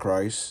the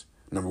Antichrist,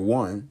 number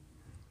one.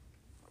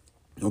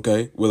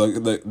 Okay, well,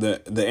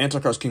 the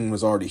Antichrist kingdom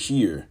is already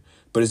here,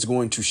 but it's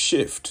going to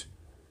shift.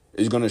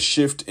 It's going to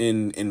shift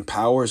in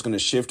power. It's going to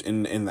shift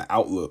in the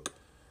outlook.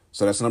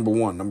 So that's number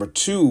one. Number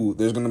two,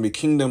 there's going to be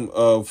kingdom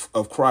of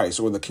Christ,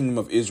 or the kingdom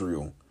of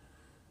Israel.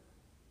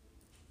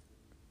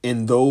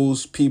 And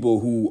those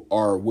people who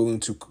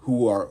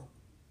are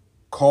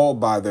called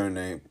by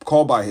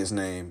his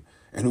name,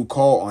 and who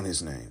call on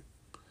his name.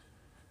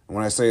 And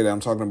when I say that, I'm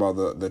talking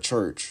about the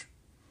church.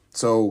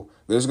 So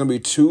there's going to be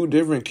two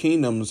different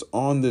kingdoms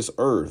on this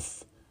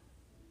earth.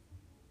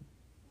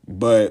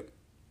 But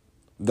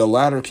the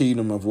latter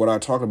kingdom of what I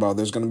talk about,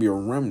 there's going to be a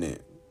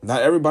remnant.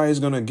 Not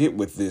everybody's going to get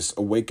with this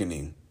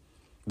awakening.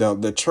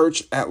 The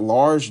church at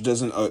large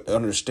doesn't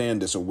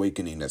understand this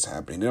awakening that's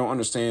happening. They don't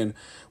understand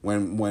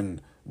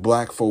when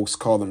black folks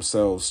call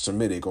themselves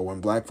Semitic, or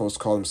when black folks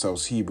call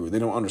themselves Hebrew. They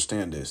don't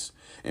understand this.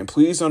 And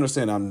please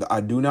understand,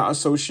 I do not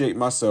associate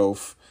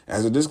myself,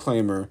 as a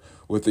disclaimer,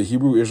 with the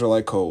Hebrew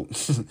Israelite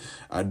cult.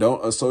 I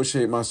don't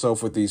associate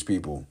myself with these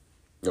people.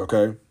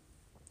 Okay?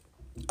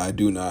 I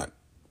do not.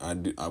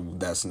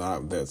 That's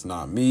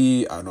not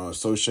me. I don't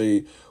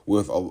associate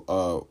with a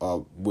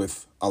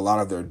lot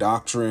of their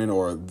doctrine,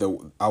 or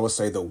I would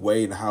say the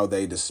way and how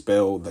they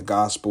dispel the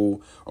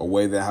gospel, or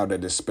how they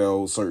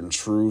dispel certain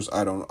truths.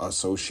 I don't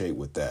associate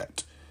with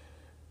that.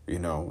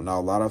 Now a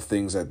lot of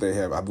things that they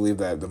have, I believe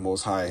that the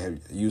Most High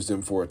have used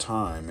them for a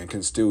time and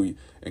can still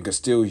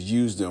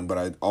use them. But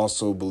I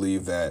also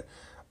believe that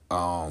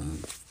the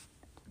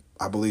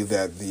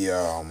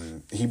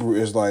Hebrew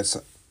Israelites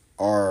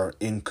are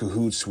in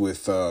cahoots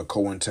with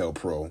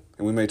COINTELPRO,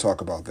 and we may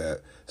talk about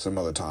that some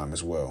other time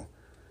as well.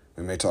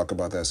 And that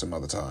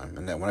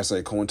when I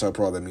say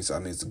COINTELPRO, that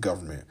means the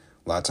government.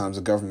 A lot of times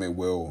the government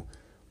will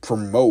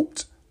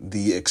promote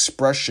the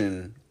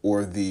expression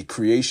or the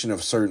creation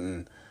of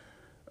certain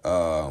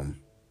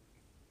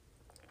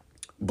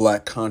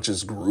black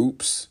conscious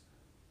groups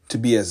to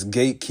be as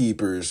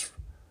gatekeepers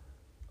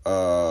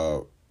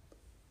from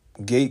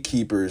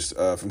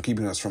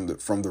keeping us from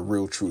the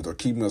real truth, or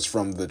keeping us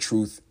from the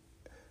truth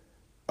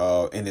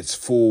in its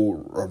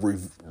full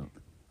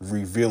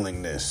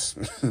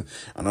revealingness.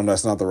 I know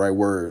that's not the right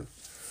word,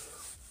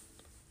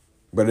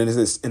 but in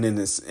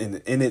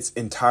its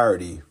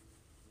entirety.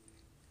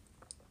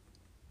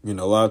 A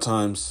lot of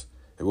times,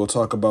 and we'll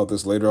talk about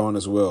this later on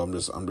as well. I'm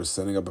just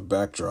setting up a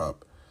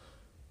backdrop.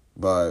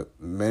 But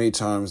many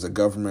times the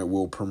government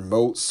will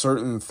promote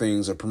certain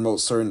things, or promote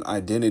certain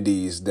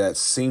identities that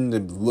seem to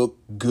look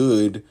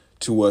good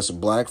to us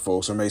black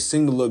folks, or may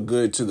seem to look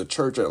good to the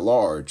church at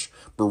large,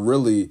 but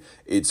really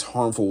it's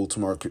harmful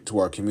to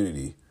our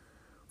community.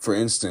 For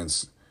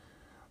instance,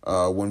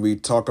 when we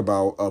talk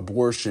about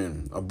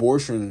abortion,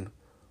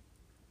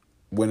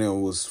 when it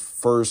was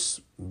first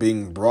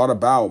being brought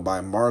about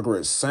by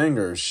Margaret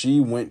Sanger,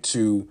 she went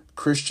to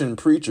Christian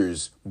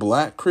preachers,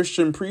 black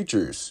Christian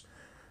preachers,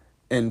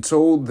 and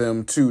told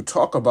them to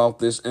talk about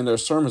this in their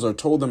sermons, or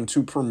told them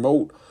to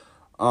promote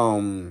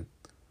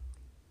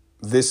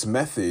this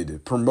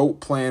method,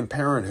 promote Planned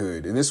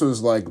Parenthood. And this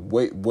was like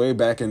way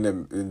back in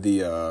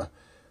the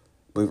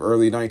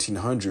early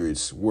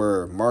 1900s,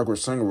 where Margaret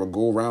Sanger would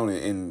go around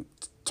and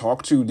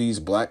talk to these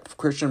black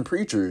Christian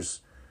preachers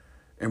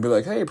and be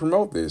like, hey,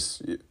 promote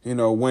this.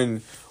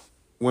 When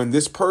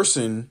this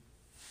person,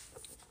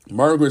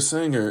 Margaret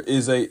Sanger,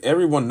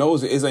 everyone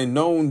knows it, is a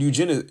known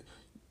eugenicist.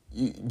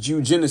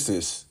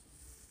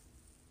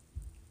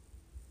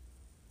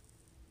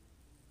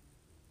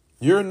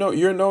 You're a known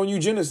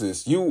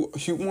eugenicist. You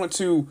want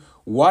to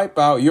wipe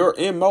out, your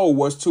MO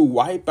was to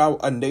wipe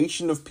out a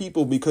nation of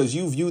people because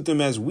you viewed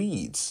them as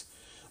weeds.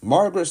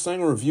 Margaret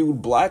Sanger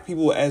viewed black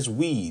people as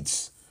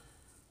weeds.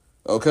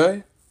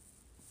 Okay?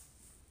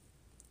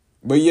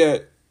 But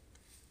yet,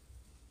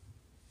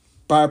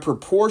 by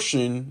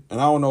proportion, and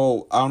I don't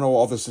know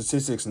all the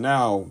statistics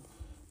now,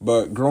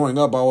 but growing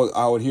up,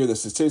 I would hear the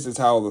statistics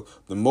how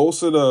the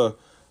most of the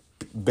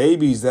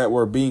babies that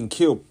were being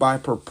killed by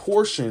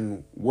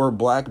proportion were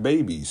black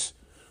babies.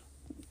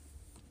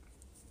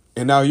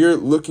 And now you're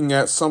looking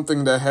at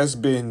something that has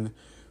been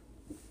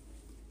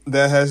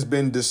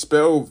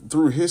dispelled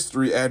through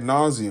history ad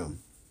nauseum.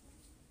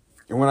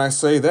 And when I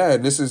say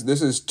that, this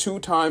is two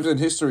times in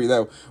history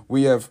that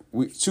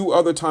two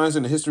other times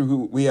in history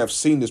we have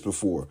seen this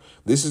before.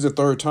 This is the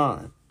third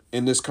time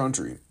in this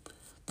country.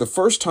 The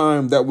first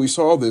time that we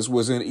saw this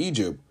was in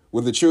Egypt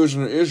with the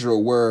children of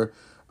Israel, where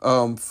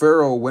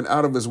Pharaoh went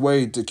out of his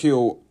way to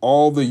kill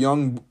all the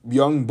young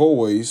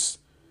boys.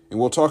 And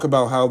we'll talk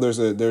about how there's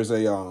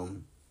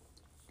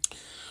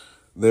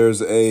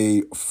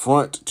a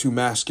front to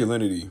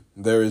masculinity.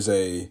 There is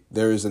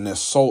an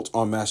assault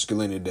on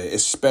masculinity,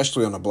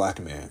 especially on a black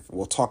man.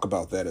 We'll talk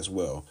about that as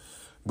well.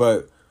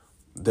 But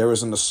there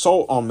was an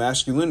assault on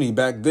masculinity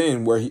back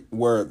then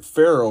where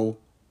Pharaoh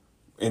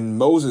and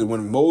Moses,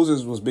 when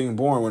Moses was being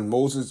born, when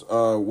Moses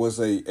was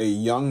a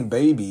young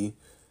baby,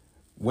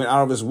 went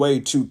out of his way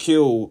to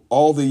kill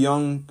all the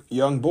young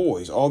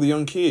boys, all the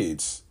young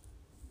kids,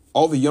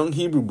 all the young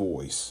Hebrew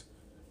boys.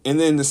 And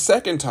then the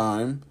second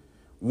time,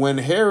 when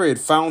Herod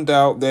found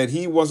out that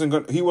he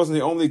wasn't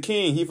the only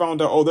king, he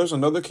found out, oh, there's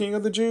another king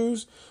of the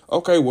Jews.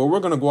 Okay, well, we're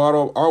going to go out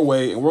of our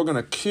way and we're going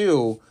to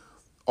kill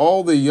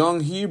all the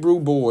young Hebrew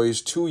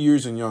boys 2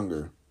 years and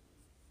younger.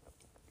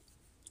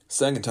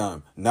 Second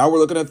time. Now we're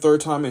looking at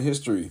third time in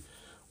history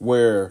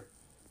where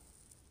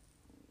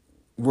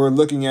we're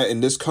looking at in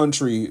this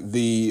country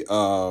the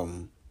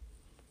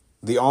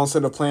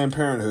onset of Planned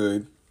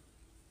Parenthood,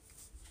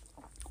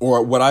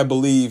 or what I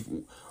believe.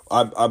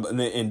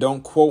 And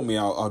don't quote me.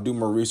 I'll do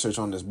more research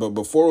on this. But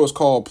before it was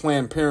called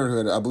Planned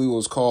Parenthood, I believe it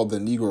was called the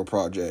Negro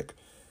Project,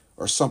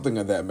 or something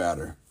of that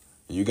matter.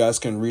 You guys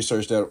can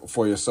research that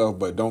for yourself,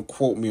 but don't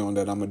quote me on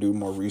that. I'm gonna do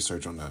more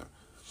research on that.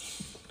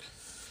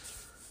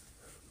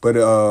 But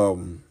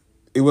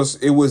it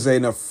was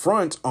an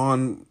affront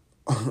on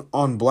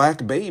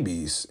black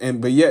babies,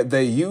 but yet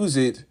they use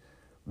it.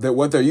 That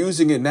what they're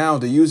using it now,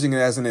 they're using it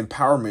as an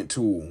empowerment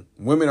tool.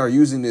 Women are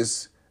using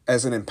this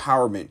as an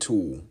empowerment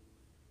tool.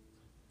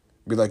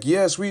 Be like,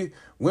 yes,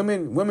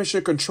 women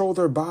should control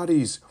their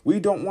bodies. We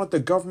don't want the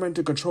government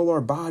to control our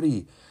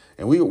body,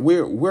 and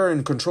we're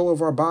in control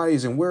of our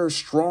bodies, and we're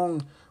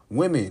strong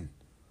women,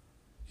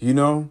 you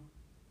know.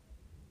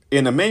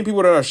 And the main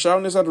people that are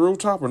shouting this at the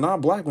rooftop are not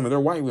black women; they're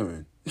white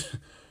women.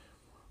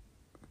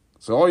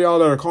 So all y'all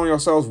that are calling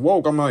yourselves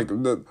woke, I'm like,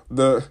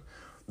 the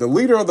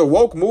leader of the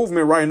woke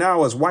movement right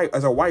now is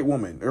a white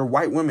woman. They're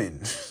white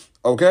women.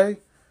 Okay,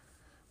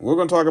 we're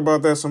gonna talk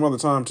about that some other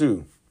time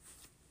too.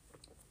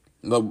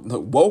 The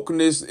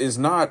wokeness is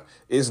not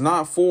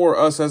for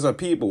us as a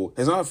people.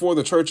 It's not for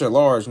the church at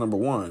large, number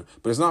one,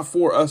 but it's not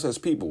for us as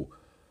people.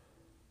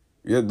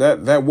 Yeah, that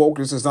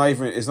wokeness is not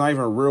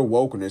even real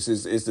wokeness.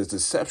 It's the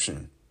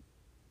deception.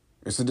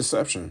 It's a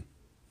deception.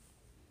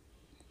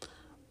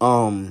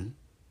 But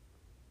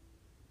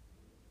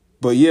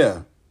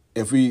yeah,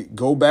 if we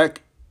go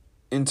back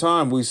in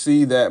time, we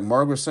see that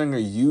Margaret Sanger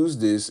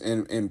used this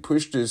and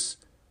pushed this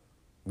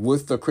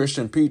with the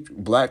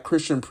black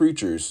Christian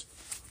preachers.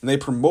 And they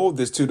promote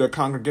this to their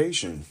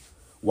congregation.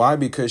 Why?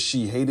 Because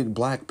she hated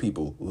black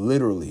people,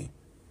 literally.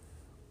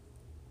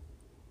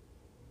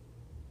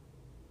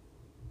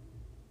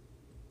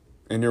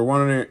 And you're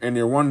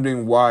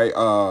wondering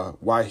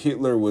why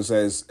Hitler was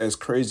as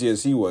crazy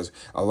as he was.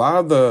 A lot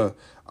of the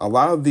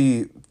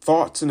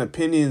thoughts and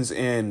opinions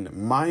and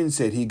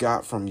mindset he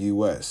got from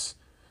US.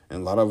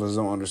 And a lot of us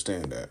don't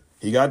understand that.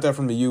 He got that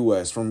from the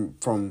US, from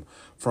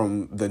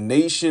the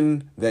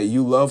nation that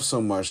you love so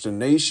much, the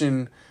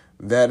nation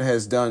that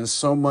has done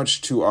so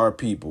much to our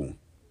people.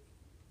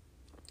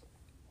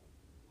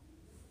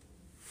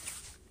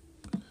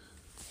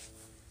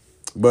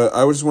 But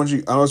I just want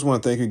to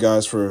thank you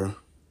guys for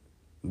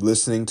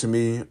listening to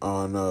me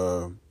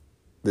on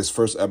this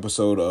first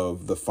episode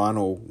of the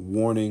Final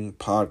Warning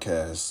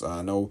podcast.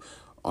 I know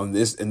in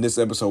this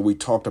episode we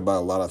talked about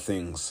a lot of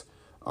things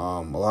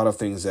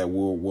that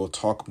we'll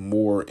talk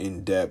more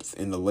in depth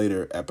in the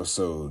later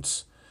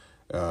episodes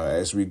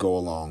as we go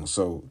along.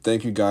 So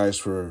thank you guys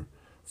for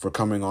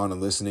coming on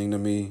and listening to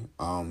me.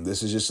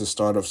 This is just the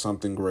start of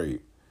something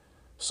great.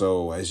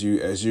 So as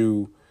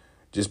you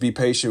just be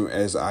patient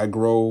as I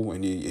grow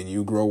and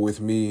you grow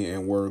with me,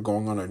 and we're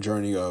going on a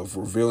journey of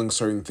revealing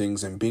certain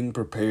things and being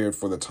prepared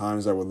for the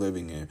times that we're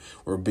living in.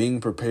 We're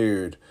being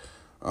prepared.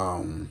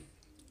 We're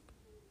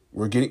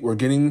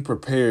getting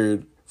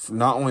prepared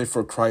not only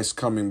for Christ's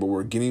coming, but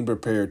we're getting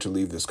prepared to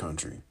leave this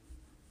country.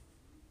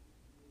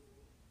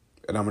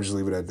 And I'm gonna just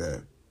leave it at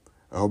that.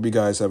 I hope you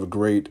guys have a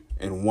great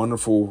and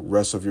wonderful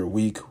rest of your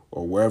week,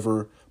 or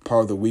wherever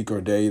part of the week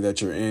or day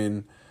that you're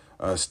in.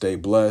 Stay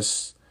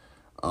blessed.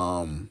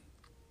 We'll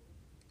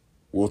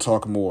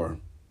talk more.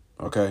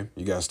 Okay?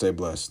 You guys stay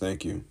blessed.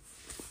 Thank you.